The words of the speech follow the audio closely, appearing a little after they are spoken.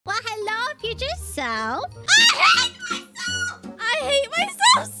future self. I hate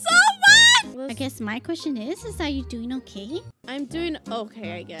myself so much! I guess my question is are you doing okay? I'm doing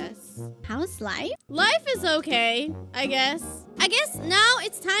okay, I guess. How's life? Life is okay, I guess. I guess now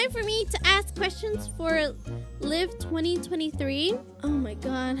it's time for me to ask questions for Live 2023. Oh my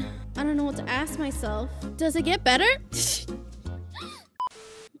god. I don't know what to ask myself. Does it get better?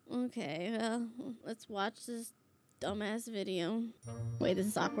 Okay, well, let's watch this dumbass video. Wait, this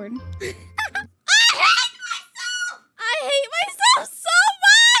is awkward. I hate myself so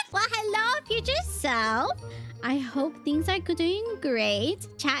much! Well, hello, future self. I hope things are doing great.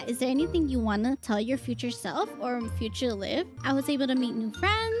 Chat, is there anything you want to tell your future self or future Liv? I was able to meet new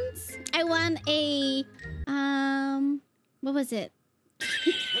friends. I won a, what was it?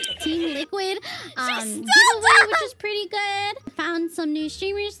 Team Liquid giveaway, which is pretty good. Found some new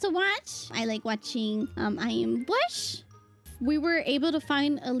streamers to watch. I like watching I Am Bush. We were able to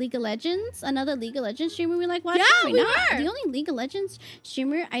find a League of Legends, another League of Legends streamer we like watching. Yeah, we were. The only League of Legends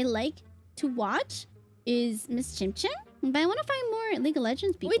streamer I like to watch is Miss Chim Chim. But I want to find more League of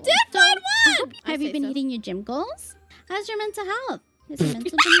Legends people. We did find one! Have you been hitting your gym goals? How's your mental health? Has your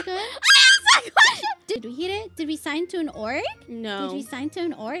mental been good? Did we hit it? Did we sign to an org? No. Did we sign to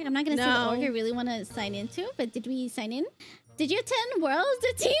an org? I'm not going to say the org I really want to sign into, but did we sign in? Did you attend Worlds?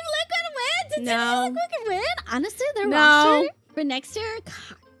 Did Team Liquid win? Did Team Liquid win? Honestly, their roster for next year,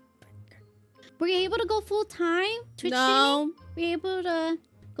 God. Were you able to go full time? Twitch streaming? Were you able to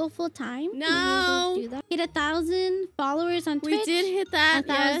go full time? No. Do that? Hit 1,000 followers on Twitch. We did hit that.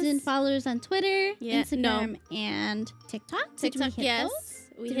 1,000 followers on Twitter, Instagram, and TikTok. TikTok, yes. Those?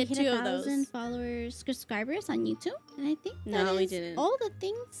 We Did hit we 2 hit of those. 1,000 followers, subscribers on YouTube? And I think No, we is didn't. all the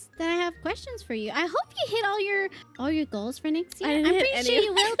things that I have questions for you. I hope you hit all your goals for next year. I didn't I'm hit pretty any sure of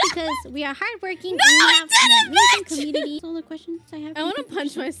you will because we are hardworking. No, and we I have didn't, an amazing bitch! community. That's all the questions I have. I want to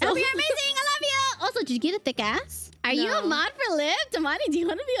punch I myself. hope you're amazing. I love you. Also, did you get a thick ass? Are you a No. mod for Liv? Damani, do you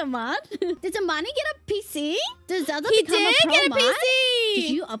want to be a mod? Did Damani get a PC? Does Zelda He become did a pro get a mod? PC! Did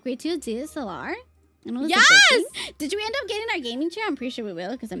you upgrade to a DSLR? I know it's a Yes! big thing. Did we end up getting our gaming chair? I'm pretty sure we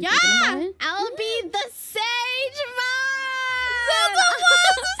will because I'm thinking about it. I'll be the Sage mod!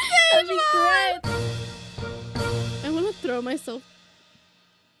 That'd be great. I want to throw myself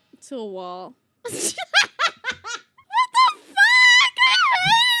to a wall. What the fuck? I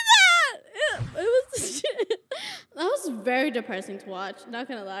hated that! It was that was very depressing to watch, not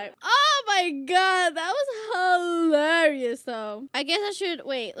gonna lie. Oh my god, that was hilarious though. I guess I should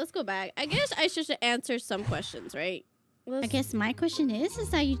wait, let's go back. I guess I should answer some questions, right? I guess my question is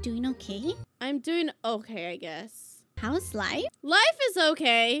are you doing okay? I'm doing okay, I guess. How's life? Life is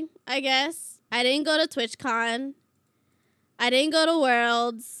okay, I guess. I didn't go to TwitchCon. I didn't go to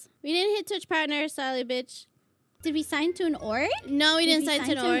Worlds. We didn't hit Twitch partner, Sally bitch. Did we sign to an org? No, we didn't sign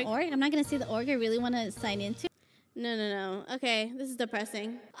to an org. I'm not going to say the org I really want to sign into. No. Okay, this is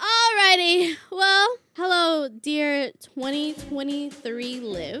depressing. Alrighty. Well, hello, dear 2023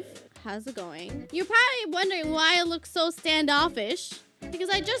 Liv. How's it going? You're probably wondering why I look so standoffish. Because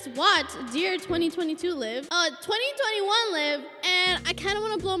I just watched Dear 2022 Liv, 2021 Liv, and I kind of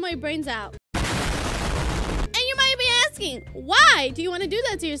want to blow my brains out. And you might be asking, why do you want to do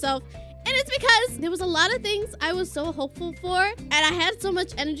that to yourself? And it's because there was a lot of things I was so hopeful for, and I had so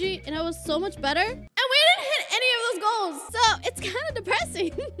much energy, and I was so much better, and we didn't hit any of those goals. So it's kind of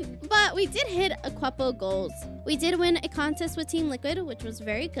depressing. But we did hit a couple goals. We did win a contest with Team Liquid, which was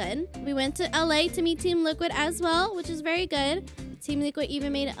very good. We went to LA to meet Team Liquid as well, which is very good. Team Liquid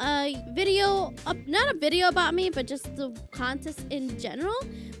even made a video, not a video about me, but just the contest in general,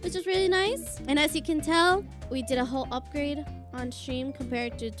 which is really nice. And as you can tell, we did a whole upgrade on stream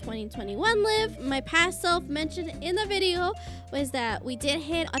compared to 2021 Liv. My past self mentioned in the video was that we did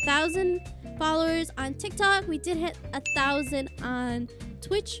hit 1,000 followers on TikTok. We did hit 1,000 on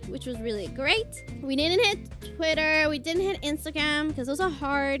Twitch, which was really great. We didn't hit Twitter. We didn't hit Instagram because those are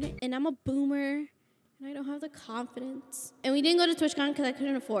hard, and I'm a boomer. And I don't have the confidence. And we didn't go to TwitchCon because I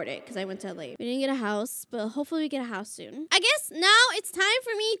couldn't afford it because I went to LA. We didn't get a house, but hopefully we get a house soon. I guess now it's time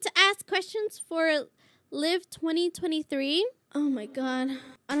for me to ask questions for Live 2023. Oh my god.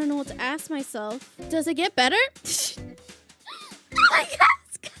 I don't know what to ask myself. Does it get better? Oh my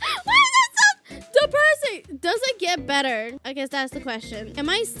god. Why is that so depressing? Does it get better? I guess that's the question. Am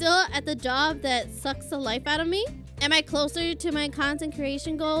I still at the job that sucks the life out of me? Am I closer to my content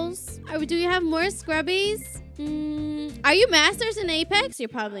creation goals? Or do you have more scrubbies? Are you masters in Apex? You're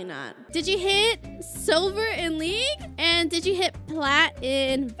probably not. Did you hit silver in League? And did you hit plat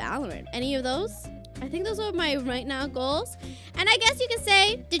in Valorant? Any of those? I think those are my right now goals. And I guess you could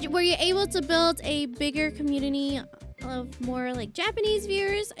say, were you able to build a bigger community of more like Japanese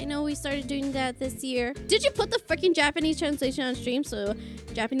viewers. I know we started doing that this year. Did you put the freaking Japanese translation on stream so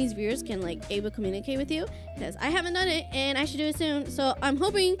Japanese viewers can like able to communicate with you? Because I haven't done it and I should do it soon. So I'm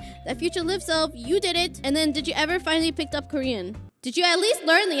hoping that future live self, you did it. And then did you ever finally pick up Korean? Did you at least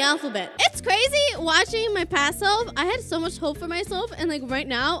learn the alphabet? It's crazy watching my past self. I had so much hope for myself and like right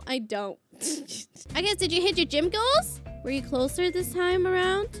now I don't. I guess, did you hit your gym goals? Were you closer this time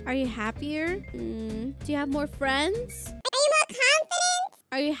around? Are you happier? Do you have more friends? Are you more confident?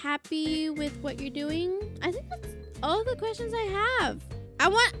 Are you happy with what you're doing? I think that's all the questions I have.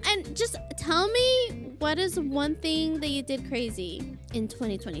 And just tell me what is one thing that you did crazy in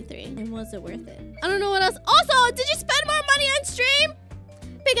 2023 and was it worth it? I don't know what else. Also, did you spend more money on stream?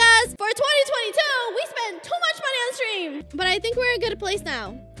 Because for 2022, we spent too much money on stream. But I think we're in a good place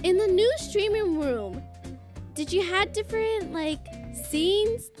now. In the new streaming room, did you have different like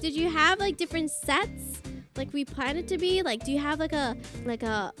scenes? Did you have like different sets like we planned it to be? Like, do you have like a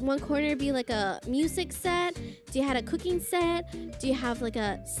one corner be like a music set? Do you have a cooking set? Do you have like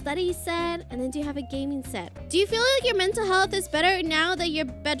a study set? And then do you have a gaming set? Do you feel like your mental health is better now that your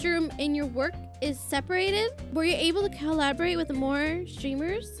bedroom and your work is separated? Were you able to collaborate with more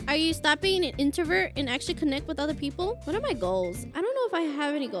streamers? Are you stop being an introvert and actually connect with other people? What are my goals? I don't know if I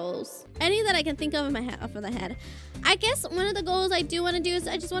have any goals. Any that I can think of in my head, off of the head. I guess one of the goals I do want to do is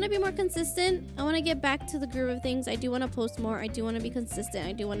I just want to be more consistent. I want to get back to the groove of things. I do want to post more. I do want to be consistent.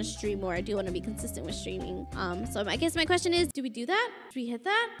 I do want to stream more. I do want to be consistent with streaming. So I guess my question is, do we do that? Do we hit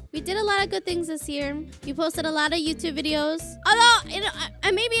that? We did a lot of good things this year. You posted a lot of YouTube videos. Although, you know, I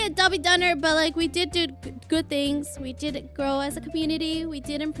may be a Debbie Downer, but like we did do good things. We did grow as a community. We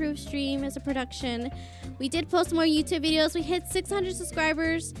did improve stream as a production. We did post more YouTube videos. We hit 600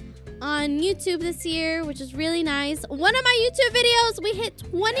 subscribers on YouTube this year, which is really nice. One of my YouTube videos, we hit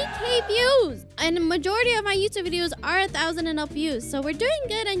 20K views. And the majority of my YouTube videos are 1,000 and up views. So we're doing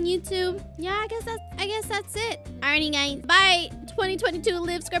good on YouTube. Yeah, I guess that's it. Alrighty, guys. Bye. 2022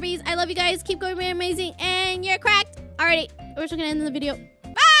 live scrubbies. I love you guys. Keep going, amazing. And you're cracked. Alrighty. We're just gonna end the video.